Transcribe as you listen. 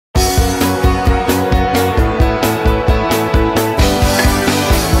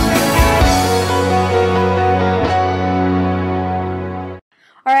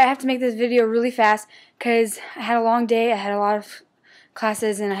to make this video really fast because I had a long day. I had a lot of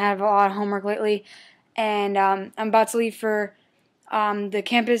classes and I have a lot of homework lately. And I'm about to leave for the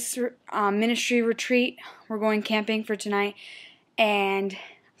campus ministry retreat. We're going camping for tonight. And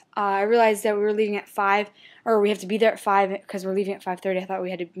I realized that we were leaving at 5, or we have to be there at 5 because we're leaving at 5:30. I thought we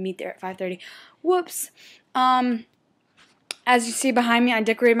had to meet there at 5:30. Whoops. As you see behind me, I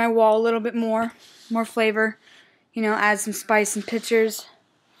decorated my wall a little bit more flavor. You know, add some spice and pictures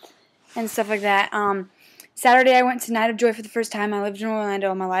and stuff like that. Saturday I went to Night of Joy for the first time. I lived in Orlando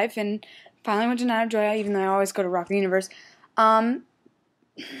all my life and finally went to Night of Joy, even though I always go to Rock the Universe. Night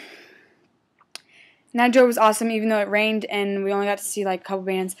of Joy was awesome, even though it rained and we only got to see like a couple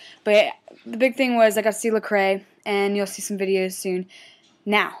bands. But the big thing was I got to see Lecrae, and you'll see some videos soon.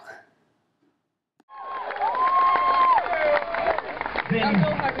 Now. Then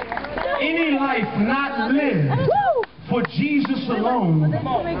any life not lived for Jesus alone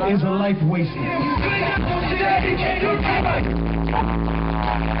is a life wasted.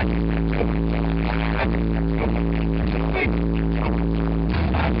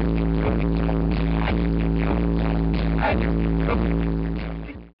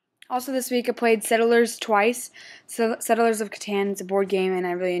 Also this week I played Settlers twice. So Settlers of Catan is a board game and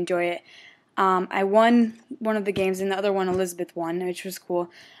I really enjoy it. I won one of the games and the other one Elizabeth won, which was cool.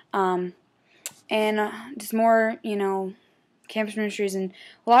 And just more, you know, campus ministries and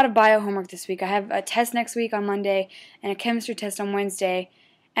a lot of bio homework this week. I have a test next week on Monday and a chemistry test on Wednesday.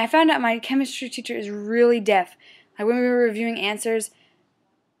 And I found out my chemistry teacher is really deaf. Like when we were reviewing answers,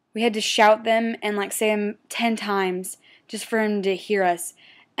 we had to shout them and like say them 10 times just for him to hear us.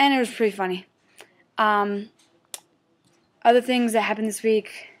 And it was pretty funny. Other things that happened this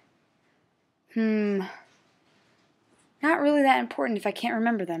week, not really that important if I can't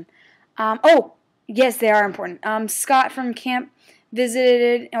remember them. Oh, yes, they are important. Scott from camp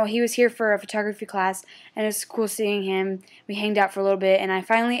visited. Oh, he was here for a photography class, and it was cool seeing him. We hanged out for a little bit, and I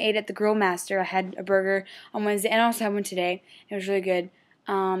finally ate at the Grill Master. I had a burger on Wednesday, and I also had one today. It was really good.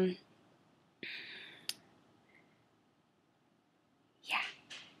 Yeah.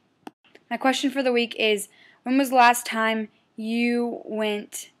 My question for the week is, when was the last time you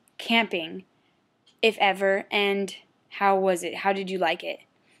went camping, if ever, and how was it? How did you like it?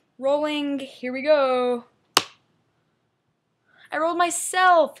 Rolling, here we go. I rolled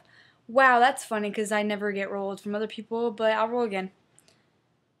myself. Wow, that's funny because I never get rolled from other people, but I'll roll again.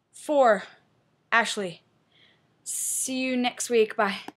 4. Ashley. See you next week. Bye.